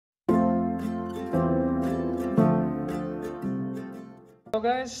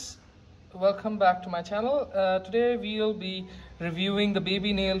guys, welcome back to my channel. Today we'll be reviewing the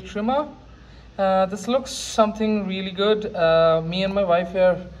baby nail trimmer. This looks something really good. Me and my wife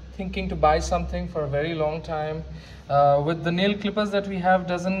are thinking to buy something for a very long time. With the nail clippers that we have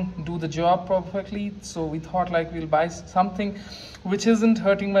doesn't do the job perfectly, so we thought like we'll buy something which isn't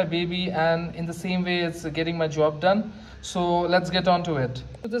hurting my baby and in the same way it's getting my job done. So let's get on to it.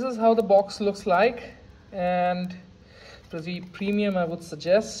 So this is how the box looks like, and pretty premium, I would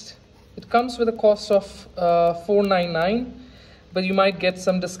suggest. It comes with a cost of $4.99, but you might get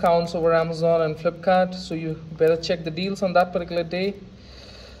some discounts over Amazon and Flipkart, so you better check the deals on that particular day.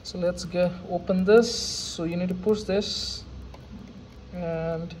 So let's go open this. So you need to push this,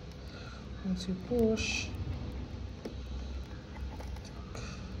 and once you push,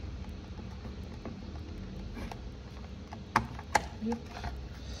 yep.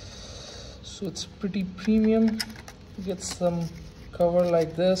 So it's pretty premium. You get some cover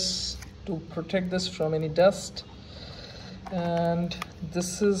like this to protect this from any dust, and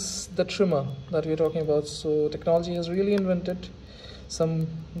this is the trimmer that we're talking about. So technology has really invented some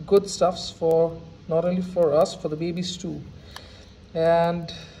good stuffs for not only for us, for the babies too.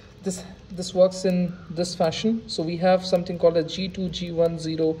 And this works in this fashion. So we have something called a G2,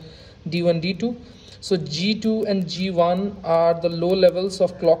 G10, D1, D2. So G2 and G1 are the low levels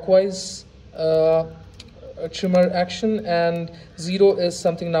of clockwise trimmer action, and 0 is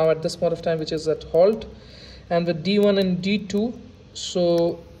something now at this point of time which is at halt. And with D1 and D2,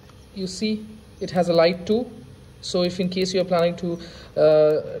 so you see it has a light too. So if in case you're planning to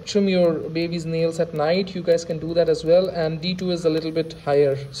trim your baby's nails at night, you guys can do that as well. And D2 is a little bit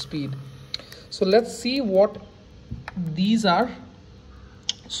higher speed. So let's see what these are.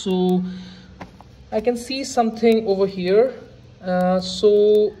 So I can see something over here.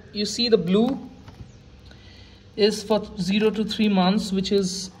 So you see the blue is for 0 to 3 months, which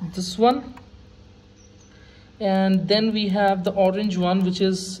is this one. And then we have the orange one, which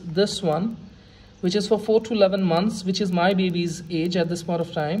is this one, which is for 4 to 11 months, which is my baby's age at this point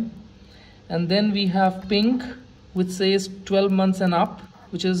of time. And then we have pink, which says 12 months and up,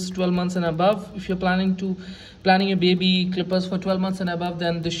 which is 12 months and above. If you're planning a baby clippers for 12 months and above,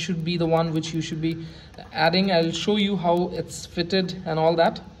 then this should be the one which you should be adding. I'll show you how it's fitted and all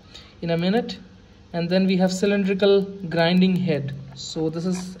that in a minute. And then we have cylindrical grinding head. So this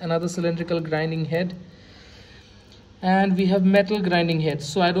is another cylindrical grinding head. And we have metal grinding head.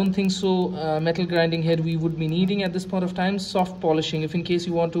 So I don't think so metal grinding head we would be needing at this point of time. Soft polishing, if in case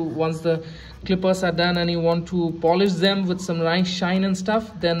you want to, once the clippers are done and you want to polish them with some nice shine and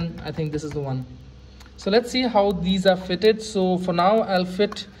stuff, then I think this is the one. So let's see how these are fitted. So for now I'll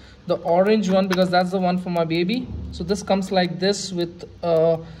fit the orange one because that's the one for my baby. So this comes like this with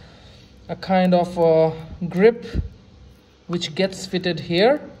a kind of grip which gets fitted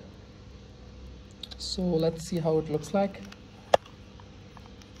here. So let's see how it looks like.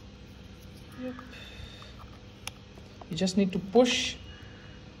 Yep. You just need to push.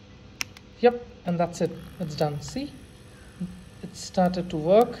 Yep, and that's it. It's done. See, it started to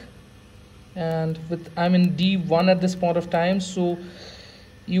work. And I'm in D1 at this point of time, so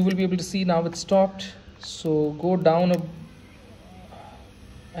you will be able to see now it's stopped. So go down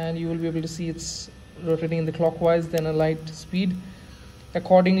and you will be able to see it's rotating in the clockwise, then a light speed.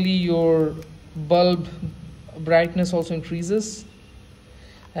 Accordingly, your bulb brightness also increases,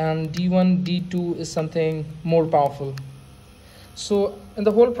 and D1, D2 is something more powerful. So in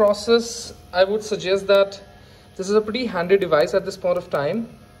the whole process, I would suggest that this is a pretty handy device at this point of time.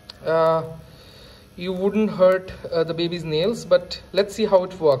 You wouldn't hurt the baby's nails, but let's see how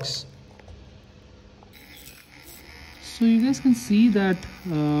it works. So you guys can see that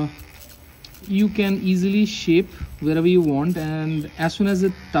you can easily shape wherever you want, and as soon as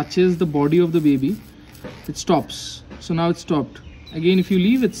it touches the body of the baby, it stops. So now it's stopped. Again, if you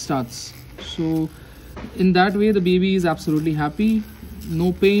leave, it starts. So in that way, the baby is absolutely happy,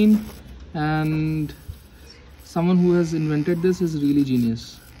 no pain, and someone who has invented this is really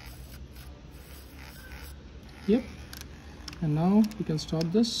genius. Yep. And now you can stop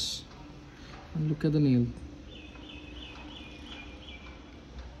this and look at the nail.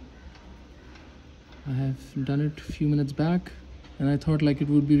 I have done it a few minutes back, and I thought like it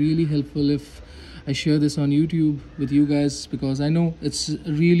would be really helpful if I share this on YouTube with you guys, because I know it's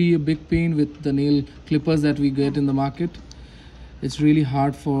really a big pain with the nail clippers that we get in the market. It's really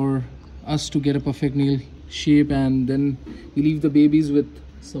hard for us to get a perfect nail shape, and then we leave the babies with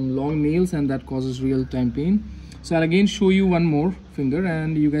some long nails, and that causes real time pain. So I'll again show you one more finger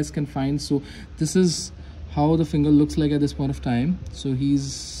and you guys can find. So this is how the finger looks like at this point of time. So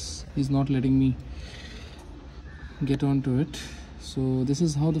he's not letting me get onto it. So this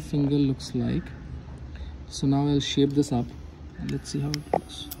is how the finger looks like. So now I'll shape this up and let's see how it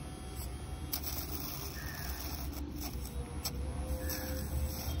looks.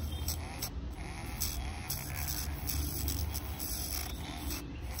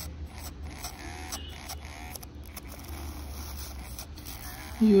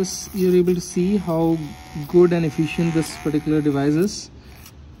 You're able to see how good and efficient this particular device is,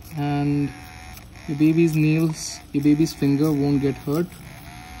 and your baby's nails, your baby's finger won't get hurt,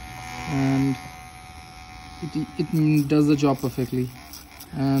 and it does the job perfectly,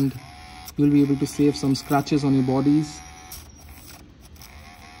 and you'll be able to save some scratches on your bodies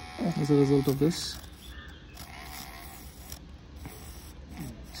as a result of this.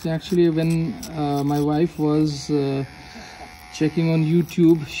 So actually, when my wife was checking on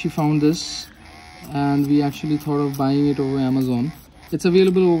YouTube, she found this, and we actually thought of buying it over Amazon. It's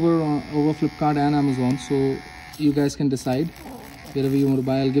available over Flipkart and Amazon, so you guys can decide wherever you want to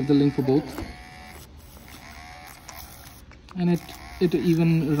buy. I'll give the link for both. And it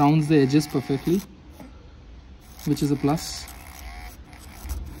even rounds the edges perfectly, which is a plus.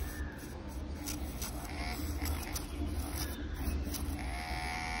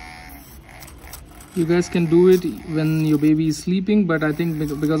 You guys can do it when your baby is sleeping, but I think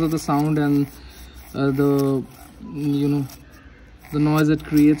because of the sound and the noise it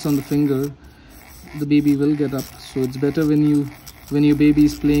creates on the finger, the baby will get up. So it's better when your baby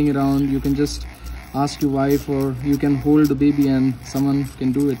is playing around, you can just ask your wife, or you can hold the baby and someone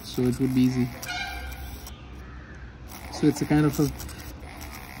can do it, so it would be easy. So it's a kind of a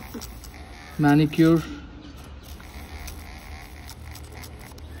manicure.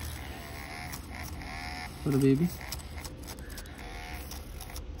 For the baby.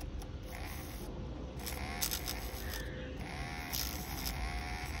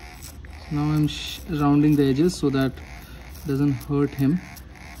 Now I'm rounding the edges so that it doesn't hurt him.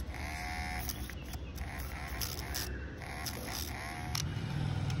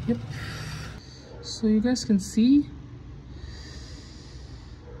 Yep. So you guys can see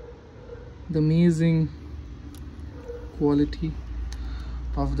the amazing quality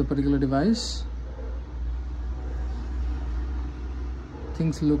of the particular device.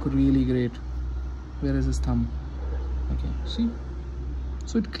 Things look really great. Where is his thumb? Okay, see?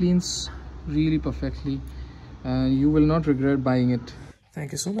 So it cleans really perfectly, and you will not regret buying it.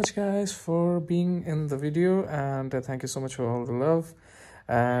 Thank you so much, guys, for being in the video, and thank you so much for all the love,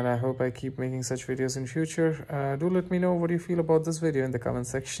 and I hope I keep making such videos in future. Do let me know what you feel about this video in the comment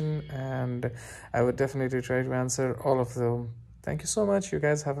section, and I would definitely try to answer all of them. Thank you so much. You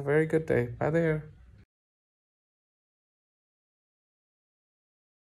guys have a very good day. Bye there.